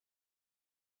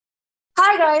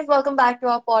Hi guys, welcome back to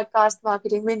our podcast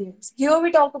Marketing Minions. Here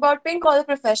we talk about pink collar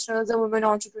professionals and women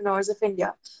entrepreneurs of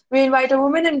India. We invite a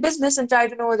woman in business and try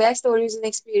to know their stories and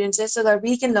experiences so that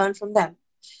we can learn from them.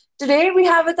 Today we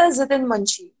have with us Zitin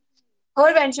Munshi.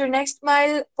 Her venture Next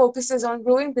Mile focuses on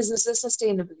growing businesses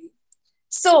sustainably.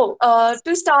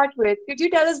 To start with, could you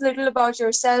tell us a little about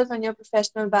yourself and your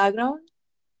professional background?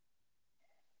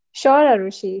 Sure,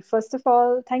 Arushi. First of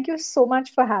all, thank you so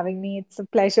much for having me. It's a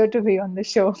pleasure to be on the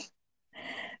show.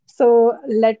 So,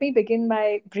 let me begin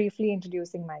by briefly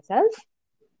introducing myself.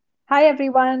 Hi,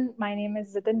 everyone. My name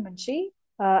is Zitin Munshi.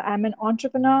 I'm an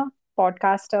entrepreneur,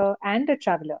 podcaster, and a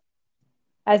traveler.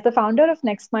 As the founder of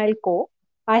Next Mile Co.,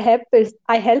 I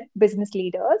help business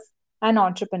leaders and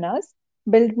entrepreneurs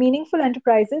build meaningful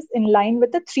enterprises in line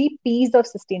with the three P's of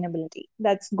sustainability.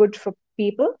 That's good for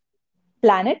people,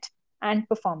 planet, and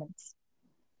performance.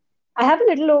 I have a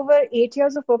little over 8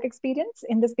 years of work experience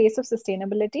in the space of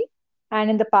sustainability. And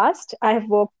in the past, I have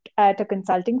worked at a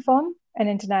consulting firm, an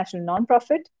international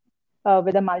nonprofit,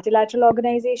 with a multilateral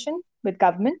organization, with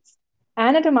governments,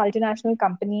 and at a multinational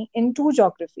company in two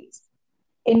geographies,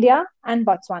 India and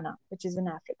Botswana, which is in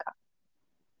Africa.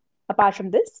 Apart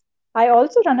from this, I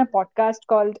also run a podcast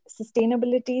called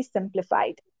Sustainability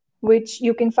Simplified, which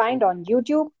you can find on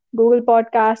YouTube, Google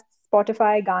Podcasts,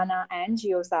 Spotify, Ghana, and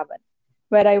JioSaavn,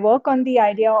 where I work on the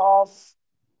idea of,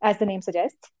 as the name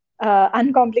suggests,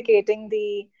 uncomplicating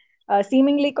the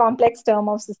seemingly complex term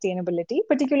of sustainability,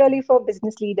 particularly for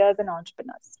business leaders and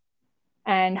entrepreneurs.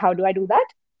 And how do I do that?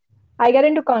 I get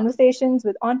into conversations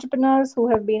with entrepreneurs who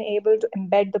have been able to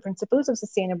embed the principles of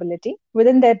sustainability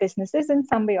within their businesses in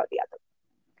some way or the other.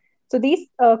 So these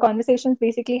conversations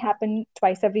basically happen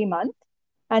twice every month.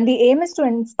 And the aim is to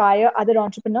inspire other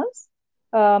entrepreneurs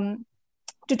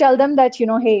to tell them that,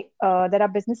 hey, there are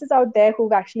businesses out there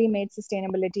who've actually made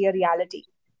sustainability a reality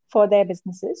for their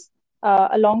businesses,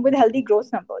 along with healthy growth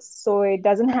numbers. So it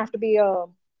doesn't have to be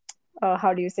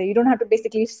how do you say, you don't have to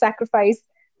basically sacrifice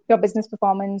your business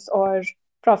performance or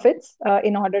profits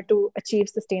in order to achieve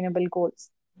sustainable goals.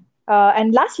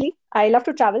 And lastly, I love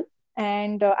to travel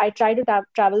and I try to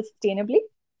travel sustainably,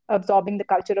 absorbing the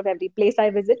culture of every place I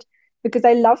visit because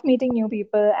I love meeting new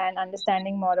people and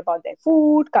understanding more about their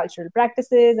food, cultural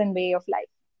practices, and way of life.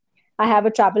 I have a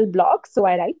travel blog, so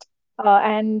I write.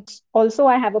 And also,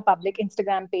 I have a public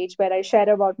Instagram page where I share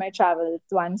about my travels,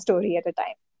 one story at a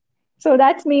time. So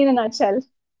that's me in a nutshell.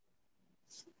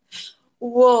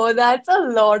 Whoa, that's a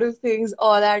lot of things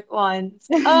all at once.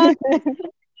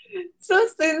 So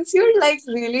since you're like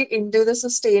really into the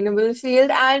sustainable field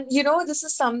and this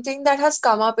is something that has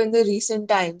come up in the recent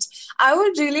times, I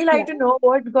would really like Yeah. to know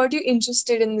what got you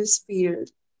interested in this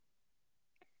field.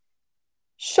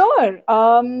 Sure.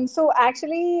 So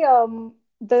actually,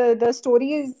 the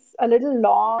story is a little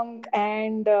long,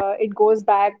 and it goes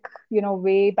back,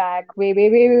 way back,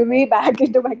 way back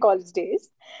into my college days.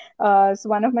 So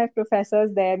one of my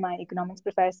professors there, my economics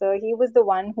professor, he was the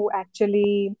one who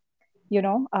actually, you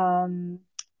know, um,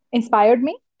 inspired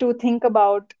me to think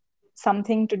about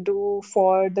something to do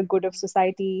for the good of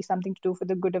society, something to do for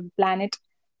the good of the planet,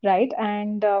 right?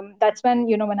 And that's when,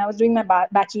 when I was doing my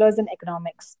bachelor's in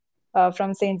economics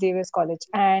from St. Xavier's College.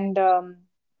 And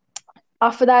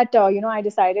after that, I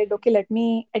decided, okay, let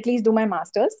me at least do my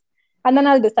master's and then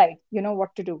I'll decide,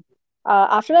 what to do.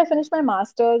 After I finished my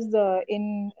master's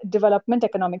in development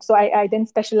economics, so I then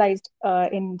specialized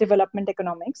in development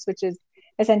economics, which is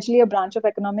essentially a branch of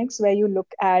economics where you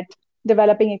look at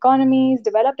developed economies,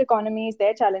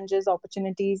 their challenges,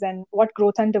 opportunities, and what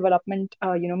growth and development,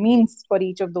 means for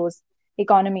each of those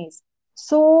economies.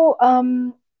 So,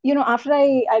 after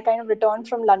I kind of returned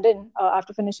from London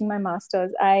after finishing my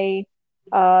master's, I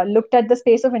looked at the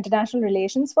space of international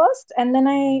relations first. And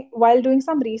then while doing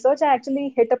some research, I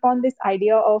actually hit upon this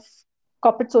idea of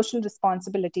corporate social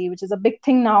responsibility, which is a big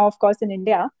thing now, of course, in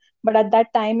India. But at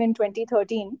that time in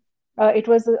 2013, it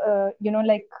was,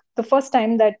 like the first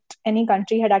time that any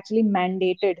country had actually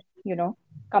mandated,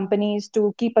 companies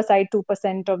to keep aside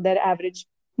 2% of their average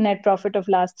net profit of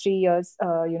last 3 years,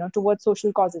 towards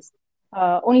social causes.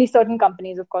 Only certain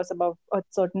companies, of course, above a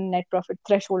certain net profit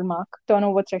threshold mark,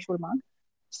 turnover threshold mark.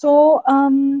 So,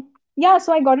 yeah,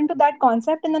 so I got into that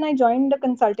concept and then I joined a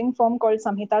consulting firm called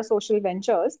Samhita Social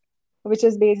Ventures, which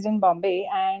is based in Bombay.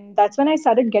 And that's when I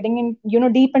started getting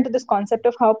in, deep into this concept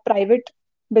of how private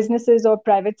businesses or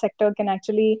private sector can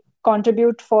actually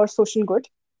contribute for social good.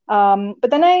 But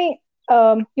then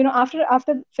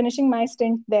after finishing my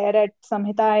stint there at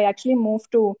Samhita, I actually moved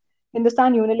to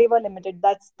Hindustan Unilever Limited.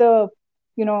 That's the,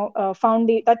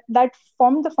 that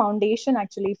formed the foundation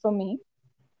actually for me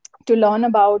to learn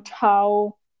about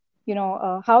how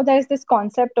how there's this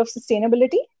concept of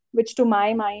sustainability, which to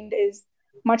my mind is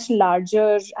much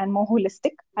larger and more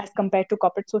holistic as compared to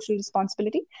corporate social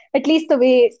responsibility. At least the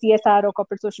way CSR or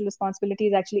corporate social responsibility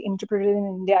is actually interpreted in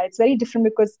India, it's very different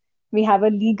because we have a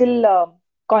legal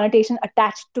connotation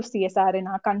attached to CSR in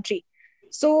our country.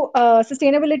 So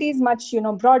sustainability is much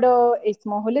broader. It's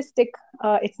more holistic.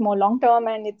 It's more long term,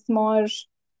 and it's more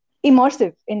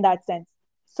immersive in that sense.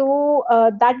 So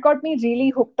that got me really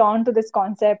hooked on to this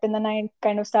concept, and then I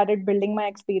kind of started building my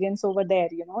experience over there,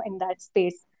 in that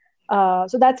space.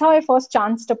 So that's how I first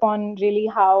chanced upon really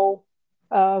how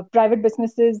private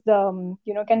businesses, can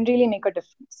really make a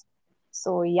difference.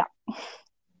 So yeah.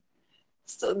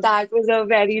 So that was a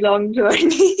very long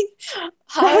journey.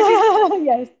 How did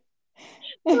Yes.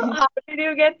 how did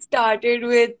you get started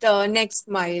with Next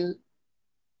Mile?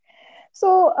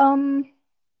 So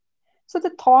so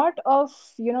the thought of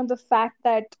the fact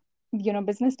that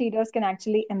business leaders can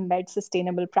actually embed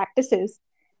sustainable practices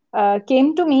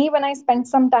came to me when I spent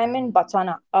some time in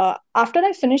Botswana. After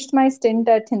I finished my stint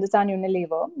at Hindustan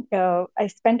Unilever, I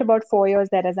spent about 4 years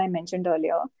there, as I mentioned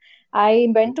earlier.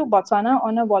 I went to Botswana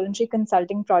on a voluntary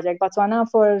consulting project. Botswana,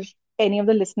 for any of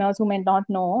the listeners who may not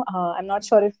know, I'm not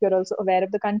sure if you're also aware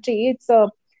of the country. It's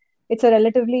a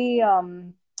relatively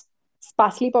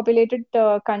sparsely populated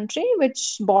country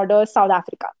which borders South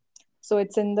Africa. So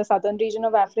it's in the southern region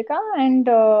of Africa, and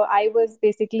I was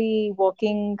basically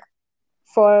working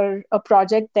for a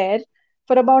project there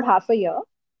for about half a year,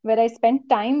 where I spent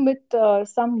time with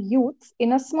some youths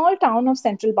in a small town of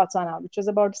central Botswana, which was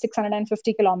about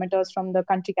 650 kilometers from the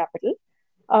country capital.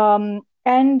 I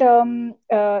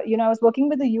was working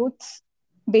with the youths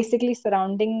basically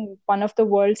surrounding one of the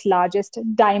world's largest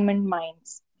diamond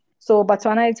mines. So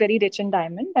Botswana is very rich in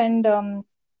diamond, and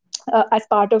as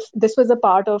part of this was a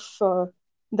part of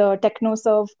the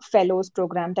TechnoServe Fellows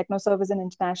program. TechnoServe is an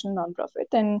international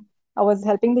nonprofit, and I was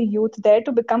helping the youth there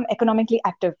to become economically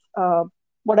active.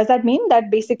 What does that mean? That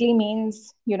basically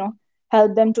means,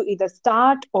 help them to either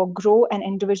start or grow an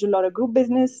individual or a group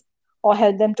business, or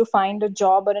help them to find a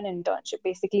job or an internship,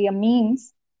 basically a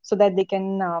means so that they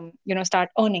can, start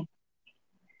earning.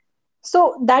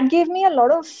 So that gave me a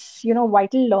lot of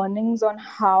vital learnings on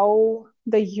how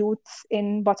the youths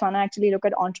in Botswana actually look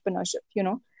at entrepreneurship,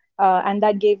 and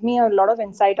that gave me a lot of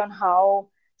insight on how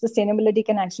sustainability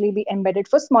can actually be embedded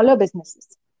for smaller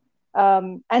businesses.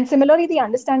 And similarly, the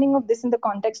understanding of this in the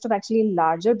context of actually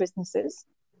larger businesses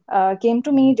came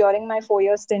to me during my 4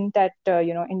 year stint at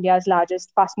India's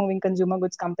largest fast moving consumer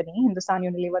goods company, Hindustan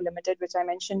Unilever Limited, which I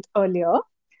mentioned earlier.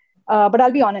 But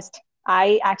I'll be honest,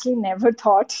 I actually never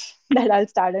thought that I'll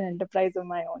start an enterprise of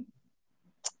my own.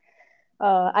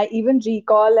 I even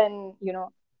recall and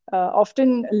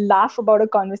often laugh about a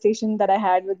conversation that I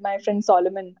had with my friend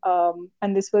Solomon,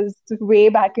 and this was way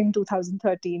back in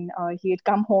 2013. He had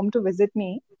come home to visit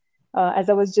me as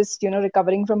I was just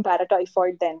recovering from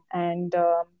paratyphoid then, and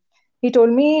he told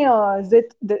me,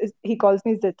 Zit, he calls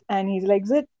me Zit, and he's like,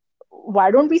 Zit, why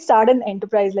don't we start an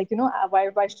enterprise? Like,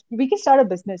 we can start a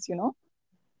business,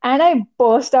 and I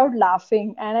burst out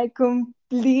laughing and I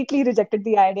completely rejected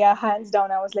the idea, hands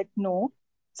down. I was like, no,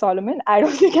 Solomon, I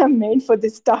don't think I'm made for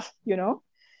this stuff.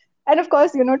 And of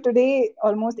course, today,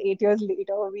 almost 8 years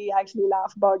later, we actually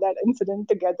laugh about that incident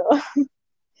together.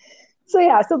 So,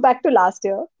 yeah, so back to last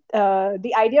year.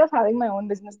 The idea of having my own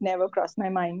business never crossed my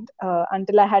mind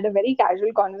until I had a very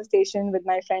casual conversation with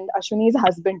my friend Ashwini's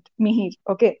husband, Mihir.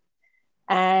 Okay.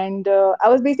 And I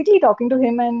was basically talking to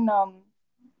him, and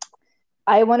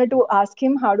I wanted to ask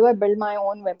him, how do I build my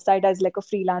own website as like a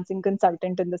freelancing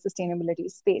consultant in the sustainability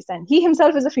space? And he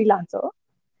himself is a freelancer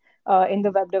in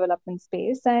the web development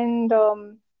space. And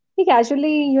he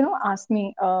casually, asked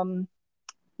me,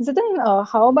 Zitan,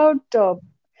 how about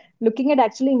looking at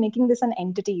actually making this an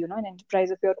entity, an enterprise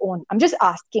of your own? I'm just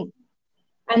asking.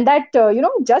 And that,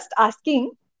 just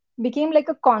asking became like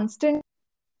a constant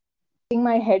in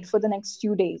my head for the next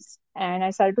few days. And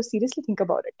I started to seriously think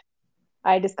about it.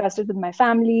 I discussed it with my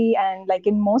family, and like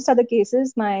in most other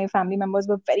cases, my family members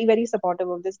were very, very supportive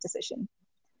of this decision.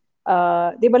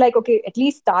 They were like, okay, at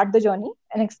least start the journey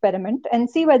and experiment and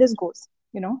see where this goes.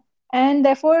 And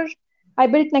therefore, I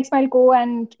built Next Mile Co.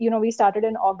 and, we started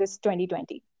in August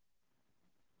 2020.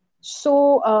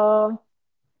 So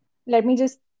let me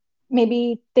just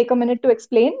maybe take a minute to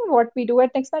explain what we do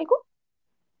at Next Mile Co.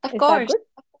 Of Is that course. good?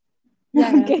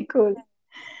 Yeah, yeah. Okay, cool.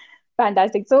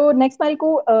 Fantastic. So Next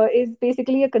Malco is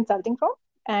basically a consulting firm.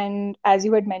 And as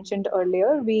you had mentioned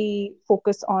earlier, we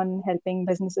focus on helping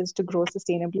businesses to grow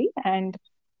sustainably. And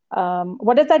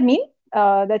what does that mean?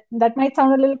 That might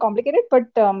sound a little complicated, but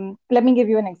let me give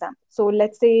you an example. So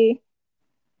let's say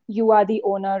you are the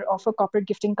owner of a corporate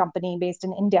gifting company based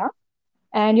in India,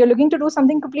 and you're looking to do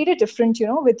something completely different,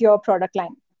 with your product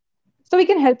line. So we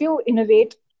can help you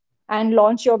innovate and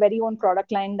launch your very own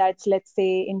product line that's, let's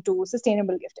say, into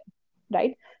sustainable gifting,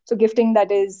 right? So gifting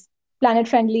that is planet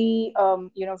friendly,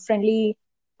 friendly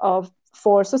uh,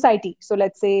 for society. So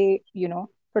let's say,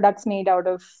 products made out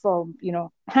of,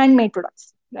 handmade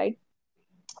products, right?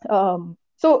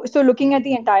 So looking at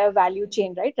the entire value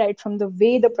chain, right from the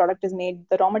way the product is made,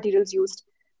 the raw materials used,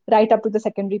 right up to the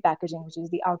secondary packaging, which is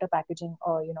the outer packaging,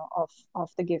 or of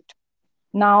the gift.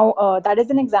 Now, that is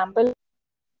an example,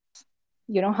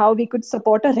 how we could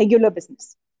support a regular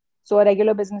business. So a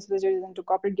regular business which is into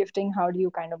corporate gifting, how do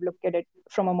you kind of look at it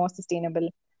from a more sustainable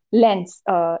lens,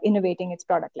 innovating its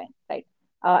product line, right?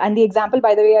 And the example,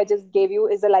 by the way, I just gave you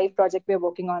is a live project we're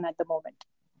working on at the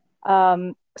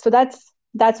moment. So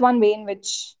that's one way in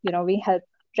which we help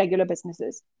regular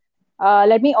businesses.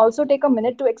 Let me also take a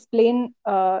minute to explain,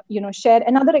 share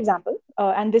another example,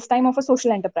 and this time of a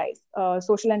social enterprise.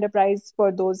 Social enterprise,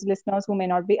 for those listeners who may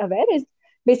not be aware, is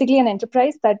basically an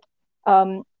enterprise that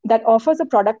offers a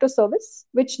product or service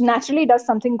which naturally does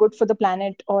something good for the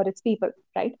planet or its people,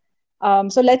 right?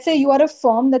 So let's say you are a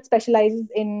firm that specializes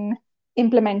in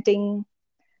implementing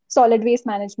solid waste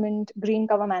management, green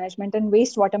cover management, and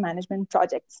wastewater management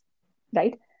projects,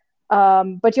 right?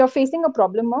 But you're facing a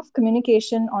problem of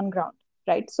communication on ground,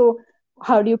 right? So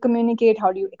how do you communicate?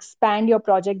 How do you expand your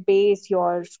project base,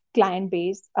 your client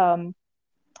base?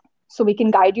 So we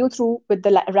can guide you through with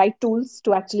the right tools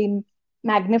to actually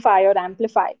magnify or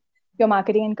amplify your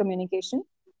marketing and communication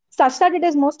such that it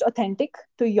is most authentic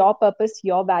to your purpose,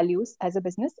 your values as a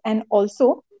business, and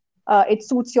also it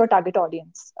suits your target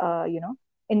audience,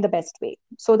 in the best way.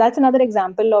 So that's another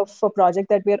example of a project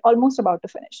that we're almost about to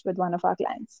finish with one of our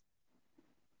clients.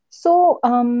 So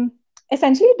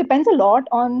essentially, it depends a lot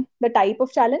on the type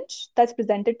of challenge that's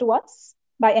presented to us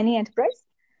by any enterprise.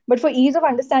 But for ease of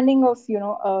understanding of,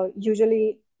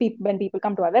 usually when people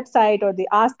come to our website or they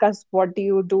ask us, what do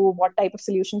you do? What type of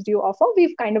solutions do you offer?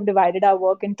 We've kind of divided our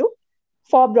work into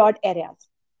four broad areas.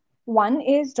 One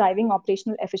is driving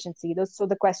operational efficiency. So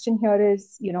the question here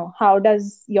is, how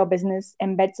does your business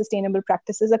embed sustainable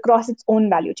practices across its own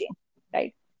value chain,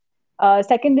 right?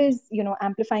 Second is,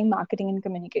 amplifying marketing and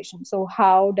communication. So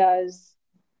how does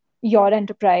your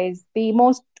enterprise be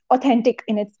most authentic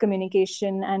in its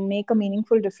communication and make a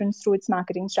meaningful difference through its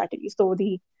marketing strategy? So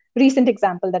the recent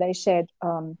example that I shared,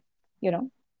 you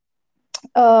know.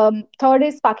 Third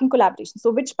is sparking collaboration. So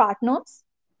which partners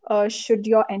should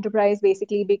your enterprise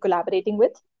basically be collaborating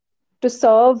with to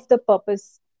serve the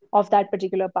purpose of that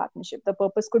particular partnership? The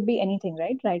purpose could be anything,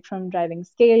 right? Right from driving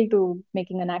scale to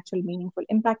making an actual meaningful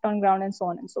impact on ground, and so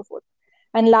on and so forth.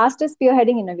 And last is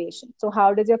spearheading innovation. So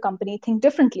how does your company think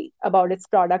differently about its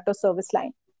product or service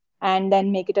line and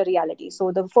then make it a reality?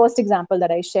 So the first example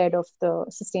that I shared of the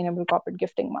sustainable corporate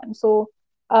gifting one. So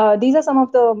these are some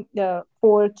of the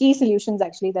four key solutions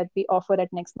actually that we offer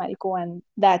at Next Milco, and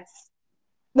that's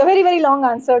the very, very long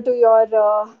answer to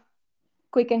your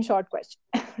quick and short question.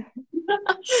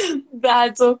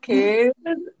 That's okay.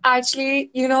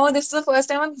 Actually, this is the first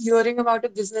time I'm hearing about a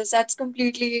business that's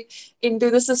completely into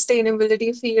the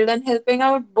sustainability field and helping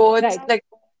out both, Right, like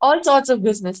all sorts of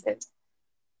businesses.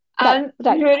 right, And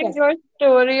right. hearing Yes. your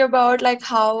story about like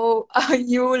how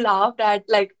you laughed at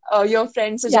like your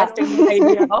friend Yeah. suggesting the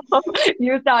idea of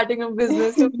you starting a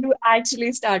business to you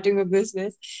actually starting a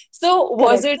business. So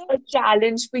was Correct. it a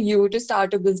challenge for you to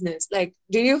start a business? Like,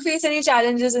 did you face any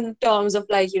challenges in terms of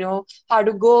like, how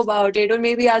to go about it, or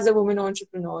maybe as a woman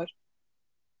entrepreneur?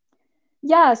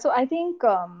 Yeah. So I think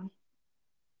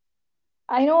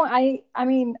I know I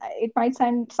mean it might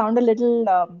sound a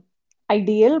little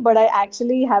ideal, but I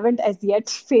actually haven't as yet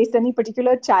faced any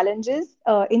particular challenges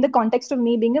in the context of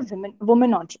me being a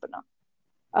woman entrepreneur.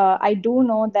 I do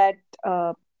know that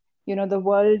the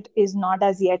world is not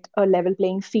as yet a level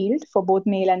playing field for both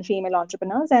male and female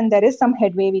entrepreneurs, and there is some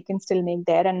headway we can still make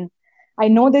there. And I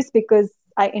know this because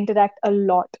I interact a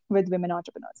lot with women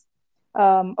entrepreneurs.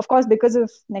 Of course, because of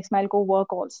Next Milco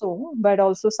work also, but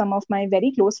also some of my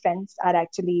very close friends are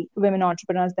actually women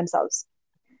entrepreneurs themselves.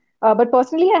 But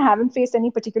personally, I haven't faced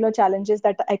any particular challenges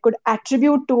that I could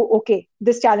attribute to, okay,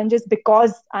 this challenge is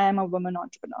because I am a woman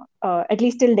entrepreneur, at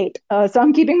least till date. So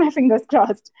I'm keeping my fingers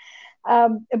crossed.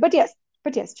 But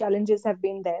yes, challenges have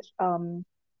been there,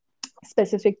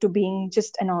 specific to being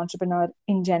just an entrepreneur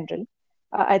in general.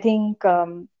 I think,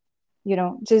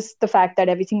 just the fact that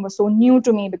everything was so new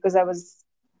to me because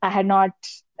I had not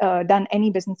done any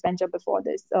business venture before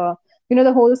this.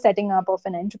 The whole setting up of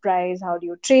an enterprise, how do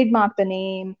you trademark the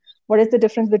name? what is the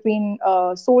difference between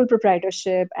sole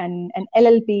proprietorship and an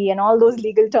LLP and all those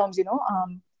legal terms,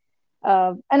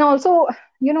 and also,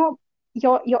 you know,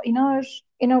 your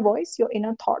inner voice, your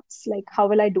inner thoughts, like how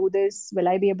will I do this? Will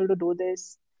I be able to do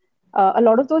this? A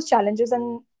lot of those challenges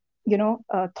and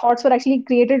thoughts were actually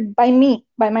created by me,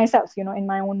 by myself, in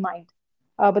my own mind.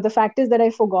 But the fact is that I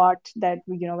forgot that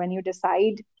when you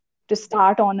decide to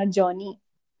start on a journey,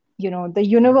 the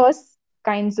universe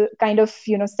kind of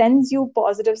sends you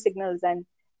positive signals and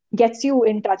gets you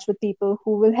in touch with people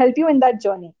who will help you in that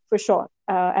journey for sure,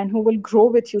 and who will grow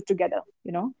with you together.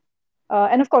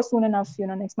 And of course, soon enough,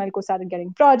 Next Milco started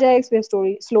getting projects.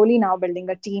 We're slowly now building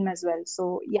a team as well.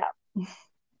 So yeah.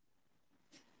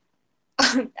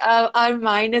 Our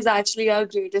mind is actually our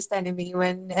greatest enemy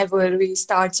whenever we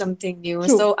start something new.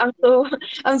 True. So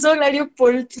I'm so glad you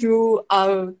pulled through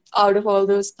out of all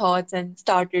those thoughts and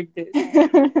started this.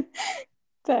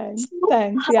 Thanks. So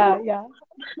Thanks. Yeah, yeah.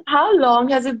 how long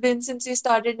has it been since you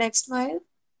started Next Mile?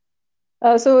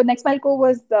 So Next Milco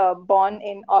was born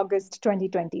in August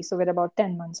 2020. So we're about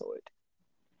 10 months old.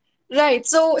 Right.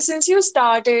 So since you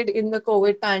started in the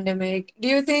COVID pandemic, do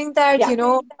you think that,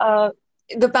 Yeah.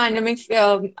 the pandemic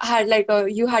had like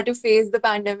you had to face the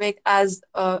pandemic as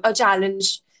a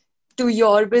challenge to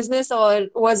your business, or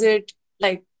was it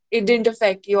like it didn't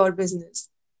affect your business?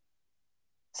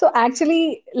 So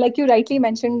actually, like you rightly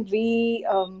mentioned, we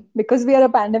because we are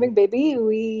a pandemic baby,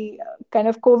 we kind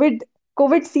of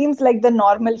COVID seems like the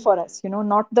normal for us,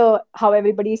 not the how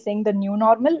everybody is saying the new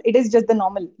normal. It is just the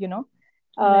normal.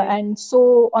 Right. And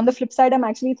so on the flip side, I'm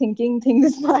actually thinking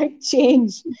things might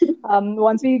change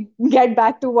once we get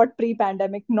back to what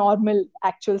pre-pandemic normal,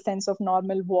 actual sense of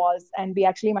normal was, and we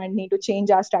actually might need to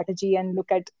change our strategy and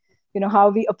look at how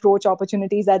we approach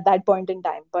opportunities at that point in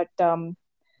time. But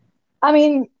I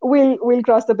mean, we'll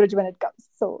cross the bridge when it comes.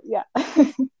 So yeah.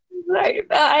 Right.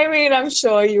 I mean, I'm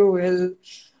sure you will.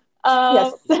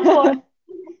 Yes. What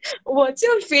what's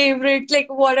your favorite? Like,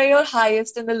 what are your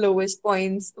highest and the lowest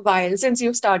points while since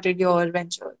you started your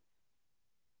venture?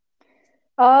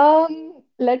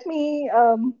 Let me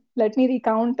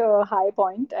recount a high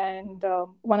point, and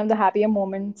one of the happier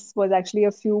moments was actually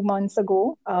a few months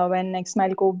ago when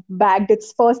Nextmileco bagged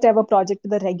its first ever project to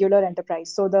the regular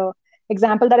enterprise. So the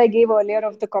example that I gave earlier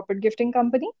of the corporate gifting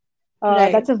company,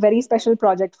 Right. that's a very special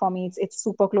project for me. It's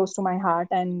super close to my heart,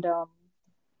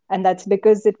 and that's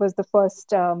because it was the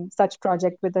first such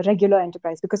project with a regular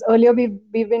enterprise, because earlier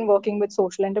we've been working with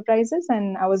social enterprises,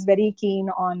 and I was very keen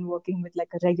on working with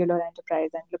like a regular enterprise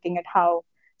and looking at how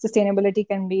sustainability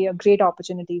can be a great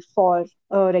opportunity for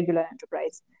a regular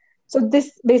enterprise. So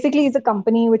this basically is a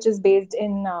company which is based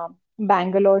in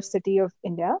Bangalore city of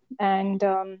India, and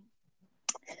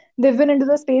they've been into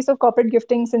the space of corporate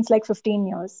gifting since like 15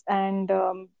 years. And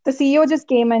the CEO just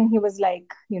came and he was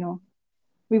like,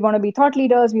 we want to be thought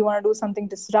leaders, we want to do something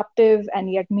disruptive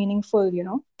and yet meaningful,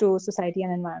 to society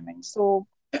and environment. So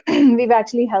we've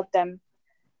actually helped them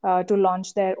to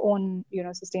launch their own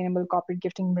sustainable corporate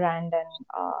gifting brand.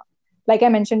 And like I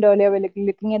mentioned earlier, we're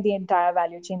looking at the entire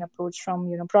value chain approach, from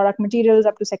product materials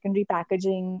up to secondary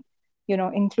packaging,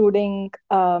 including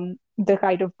the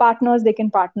kind of partners they can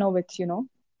partner with,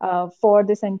 for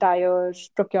this entire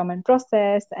procurement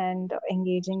process, and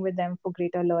engaging with them for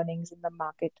greater learnings in the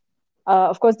market.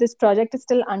 Of course, this project is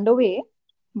still underway,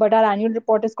 but our annual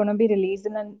report is going to be released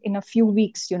in a few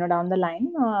weeks, down the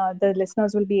line. The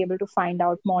listeners will be able to find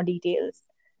out more details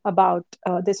about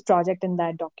this project in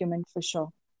that document for sure.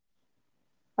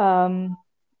 Um,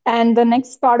 and the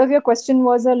next part of your question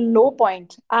was a low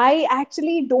point. I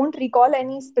actually don't recall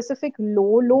any specific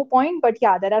low point, but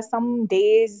yeah, there are some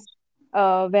days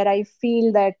where I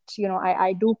feel that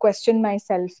I do question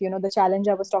myself. The challenge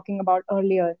I was talking about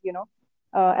earlier.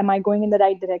 Am I going in the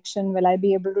right direction? Will I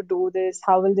be able to do this?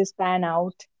 How will this pan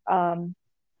out?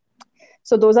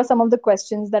 So those are some of the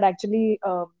questions that actually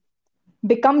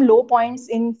become low points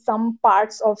in some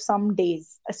parts of some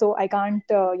days. So I can't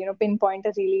pinpoint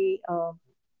a really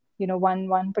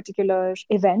one particular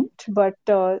event, but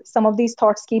some of these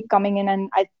thoughts keep coming in, and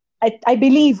I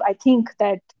think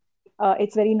that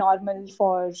it's very normal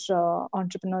for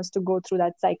entrepreneurs to go through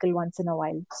that cycle once in a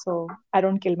while. So I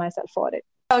don't kill myself for it.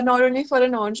 Not only for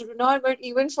an entrepreneur, but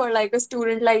even for like a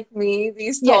student like me,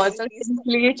 these thoughts Yes, are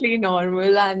completely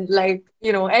normal and like,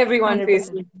 everyone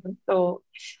faces 100%. them. So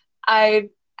I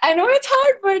I know it's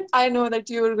hard, but I know that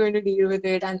you're going to deal with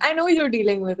it, and I know you're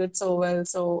dealing with it so well.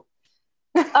 So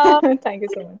uh, Thank you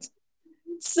so much.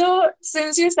 so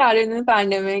since you started in the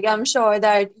pandemic, I'm sure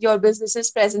that your business is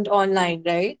present online,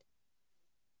 right?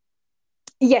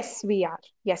 Yes, we are.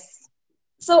 Yes.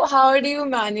 So how do you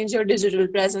manage your digital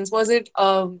presence? Was it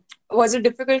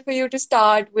difficult for you to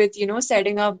start with,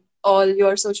 setting up all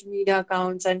your social media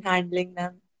accounts and handling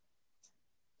them?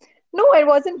 No, it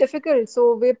wasn't difficult.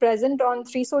 So we're present on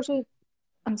three social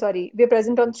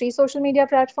media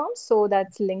platforms. So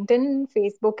that's LinkedIn,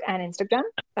 Facebook, and Instagram.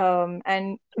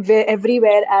 And we're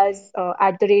everywhere as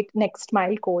at the rate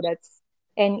Nextmileco. That's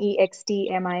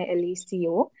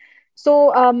NEXTMILECO.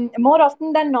 So more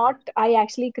often than not, I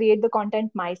actually create the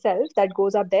content myself that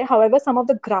goes up there. However, some of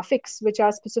the graphics which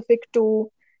are specific to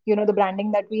the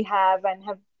branding that we have and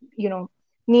have you know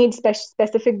need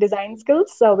specific design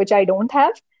skills, which I don't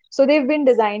have. So they've been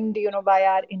designed by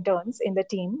our interns in the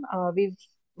team. We've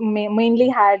mainly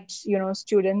had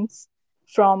students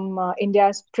from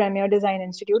India's premier design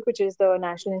institute, which is the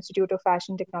National Institute of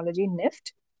Fashion Technology,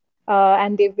 NIFT.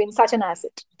 And they've been such an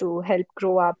asset to help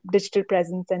grow up digital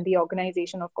presence and the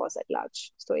organization, of course, at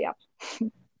large. So yeah.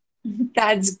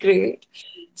 That's great.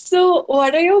 So,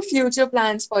 what are your future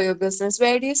plans for your business?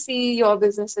 Where do you see your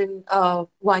business in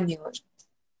 1 year?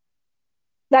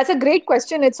 That's a great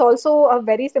question. It's also a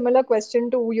very similar question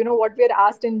to what we're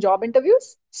asked in job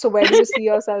interviews. So where do you see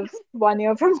yourself 1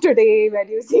 year from today? Where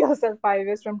do you see yourself 5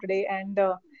 years from today? And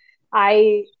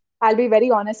I I'll be very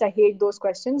honest, I hate those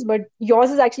questions. But yours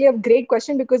is actually a great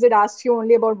question because it asks you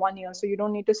only about 1 year, so you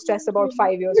don't need to stress about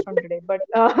 5 years from today. But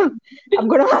I'm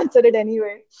going to answer it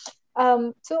anyway.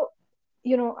 So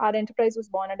our enterprise was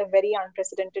born at a very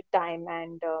unprecedented time,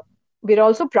 and we're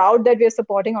also proud that we are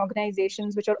supporting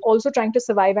organizations which are also trying to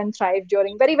survive and thrive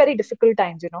during very, very difficult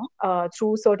times,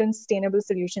 through certain sustainable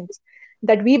solutions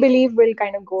that we believe will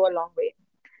kind of go a long way.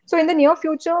 So in the near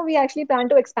future, we actually plan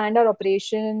to expand our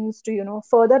operations to,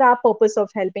 further our purpose of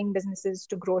helping businesses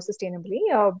to grow sustainably.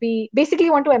 We basically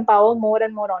want to empower more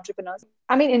and more entrepreneurs.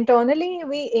 I mean, internally,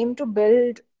 we aim to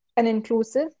build an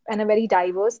inclusive and a very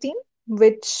diverse team,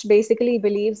 which basically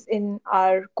believes in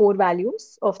our core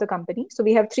values of the company. So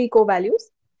we have three core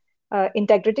values: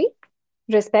 integrity,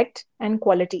 respect, and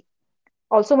quality.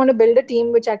 Also want to build a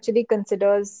team which actually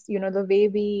considers the way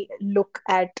we look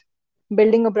at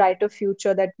building a brighter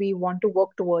future that we want to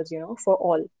work towards for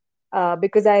all,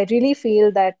 because I really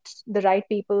feel that the right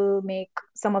people make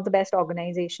some of the best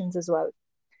organizations as well.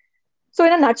 So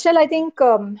in a nutshell, I think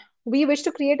we wish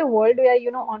to create a world where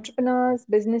entrepreneurs,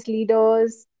 business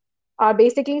leaders are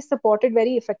basically supported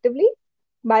very effectively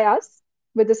by us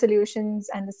with the solutions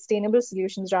and the sustainable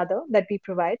solutions rather that we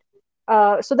provide,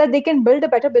 so that they can build a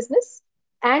better business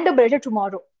and a better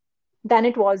tomorrow than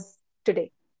it was today.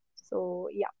 So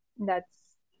yeah, that's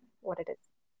what it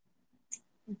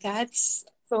That's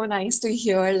so nice to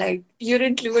hear. Like you're is.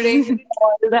 including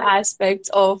all the aspects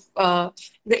of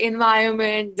the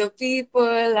environment, the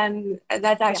people, and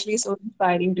that's Yeah. actually so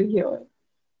inspiring to hear.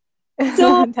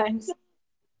 So, Thanks.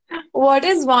 what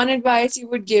is one advice you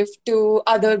would give to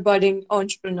other budding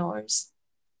entrepreneurs?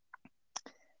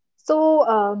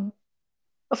 So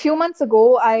a few months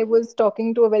ago, I was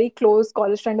talking to a very close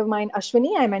college friend of mine,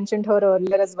 Ashwini. I mentioned her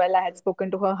earlier as well. I had spoken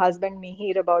to her husband,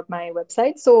 Mihir, about my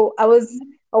website. So I was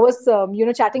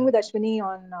chatting with Ashwini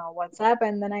on WhatsApp,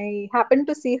 and then I happened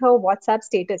to see her WhatsApp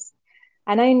status,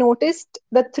 and I noticed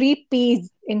the three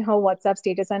P's in her WhatsApp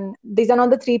status, and these are not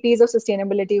the three P's of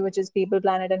sustainability, which is people,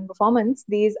 planet, and performance.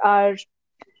 These are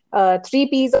three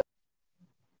P's of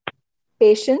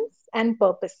patience and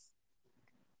purpose.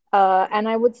 And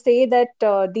I would say that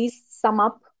these sum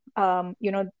up,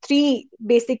 three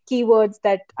basic keywords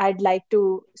that I'd like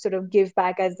to sort of give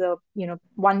back as a,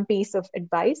 one piece of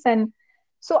advice. And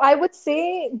so I would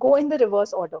say go in the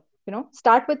reverse order.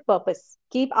 Start with purpose.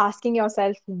 Keep asking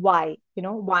yourself why.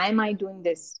 Why am I doing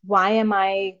this? Why am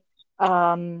I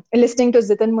listening to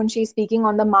Zitan Munshi speaking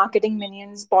on the Marketing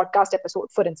Minions podcast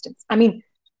episode, for instance? I mean,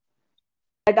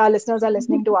 that our listeners are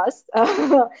listening to us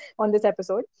on this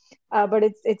episode, but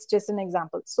it's just an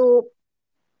example. So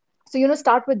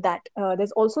start with that.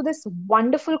 There's also this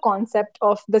wonderful concept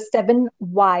of the seven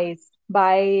whys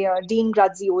by Dean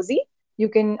Graziosi. You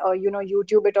can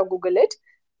YouTube it or Google it,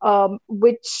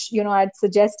 which I'd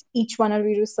suggest each one of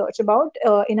you to search about.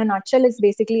 In a nutshell, it's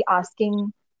basically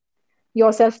asking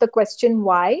yourself the question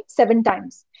why 7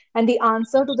 times, and the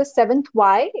answer to the seventh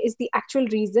why is the actual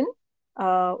reason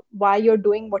why you're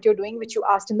doing what you're doing, which you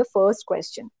asked in the first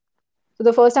question. So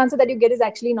the first answer that you get is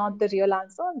actually not the real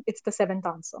answer, it's the seventh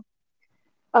answer.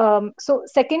 So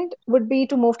second would be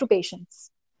to move to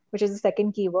patience, which is the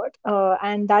second keyword,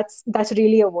 and that's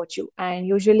really a virtue. And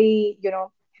usually,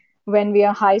 when we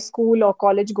are high school or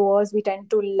college goers, we tend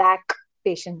to lack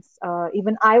patience.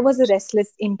 Even I was a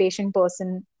restless, impatient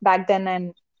person back then,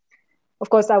 and Of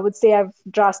course, I would say I've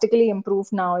drastically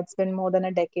improved now. It's been more than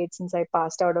a decade since I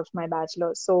passed out of my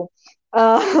bachelor's. So,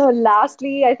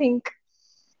 lastly, I think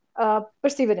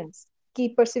perseverance.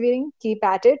 Keep persevering, keep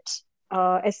at it,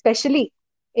 especially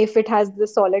if it has the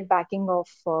solid backing of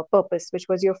purpose, which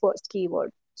was your first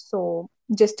keyword. So,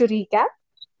 just to recap,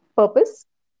 purpose,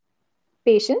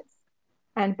 patience,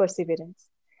 and perseverance.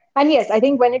 And yes, I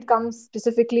think when it comes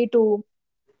specifically to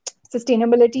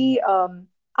sustainability,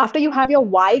 after you have your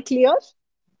why clear,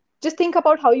 just think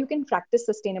about how you can practice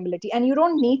sustainability. And you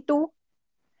don't need to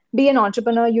be an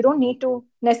entrepreneur. You don't need to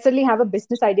necessarily have a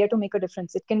business idea to make a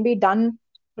difference. It can be done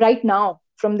right now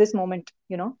from this moment,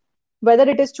 whether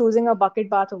it is choosing a bucket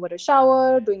bath over a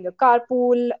shower, doing a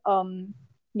carpool,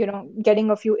 getting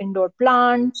a few indoor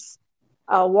plants,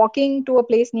 walking to a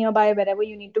place nearby, wherever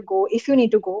you need to go. If you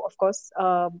need to go, of course,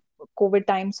 COVID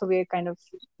time, so we're kind of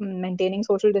maintaining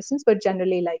social distance, but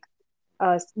generally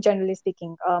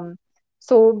speaking,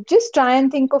 so just try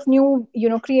and think of new,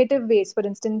 creative ways. For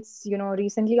instance,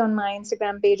 recently on my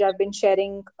Instagram page, I've been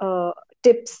sharing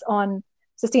tips on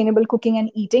sustainable cooking and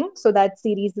eating. So that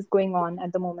series is going on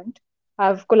at the moment.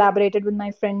 I've collaborated with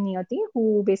my friend Niyati,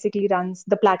 who basically runs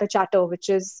the Platter Chatter, which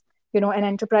is, an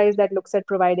enterprise that looks at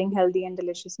providing healthy and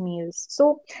delicious meals.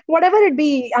 So whatever it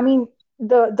be, I mean,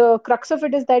 the crux of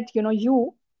it is that,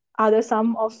 you are the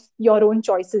sum of your own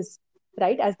choices,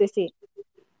 right? As they say.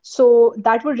 So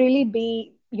that would really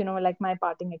be, like my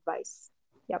parting advice.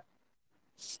 Yep.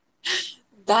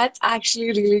 That's actually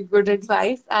really good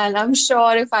advice. And I'm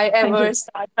sure if I Thank ever you.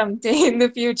 start something in the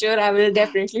future, I will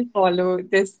definitely follow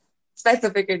this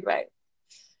specific advice.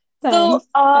 So, Thanks.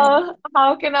 Thanks.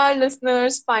 how can our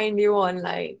listeners find you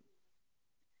online?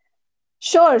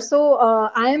 Sure. So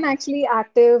I am actually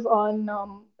active on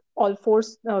all four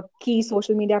key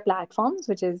social media platforms,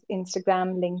 which is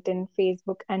Instagram, LinkedIn,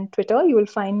 Facebook, and Twitter. You will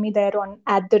find me there on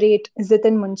 @Zitin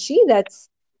Munshi. That's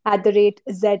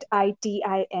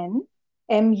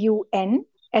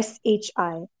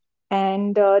 @ZitinMunshi.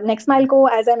 And Next Mile Co,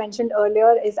 as I mentioned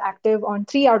earlier, is active on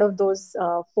three out of those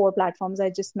four platforms I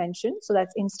just mentioned. So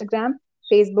that's Instagram,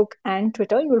 Facebook, and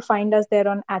Twitter. You will find us there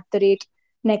on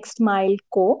 @Next Mile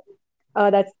Co.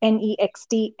 That's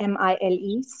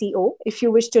NEXTMILECO. If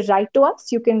you wish to write to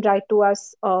us, you can write to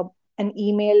us an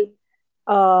email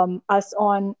us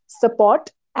on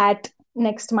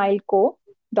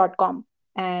support@nextmileco.com.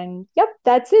 And yep,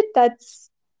 that's it.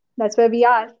 That's where we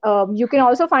are. You can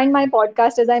also find my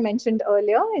podcast, as I mentioned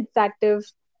earlier. It's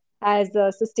active as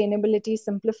Sustainability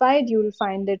Simplified. You will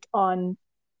find it on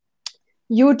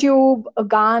YouTube,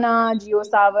 Ghana,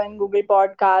 JioSaavn, Google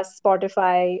Podcasts,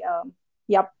 Spotify.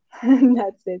 Yep,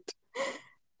 that's it.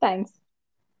 Thanks.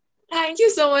 Thank you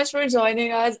so much for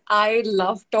joining us. I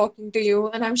love talking to you,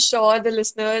 and I'm sure the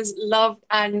listeners loved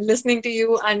and listening to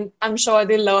you, and I'm sure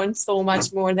they learned so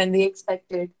much more than they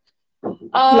expected.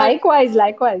 Uh, Likewise,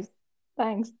 likewise.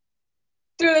 Thanks.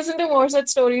 to listen to more such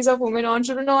stories of women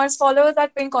entrepreneurs, follow us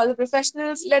at Pink Collar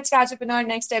Professionals. Let's catch up in our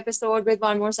next episode with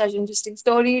one more such interesting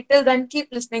story. Till then, keep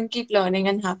listening, keep learning,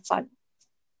 and have fun.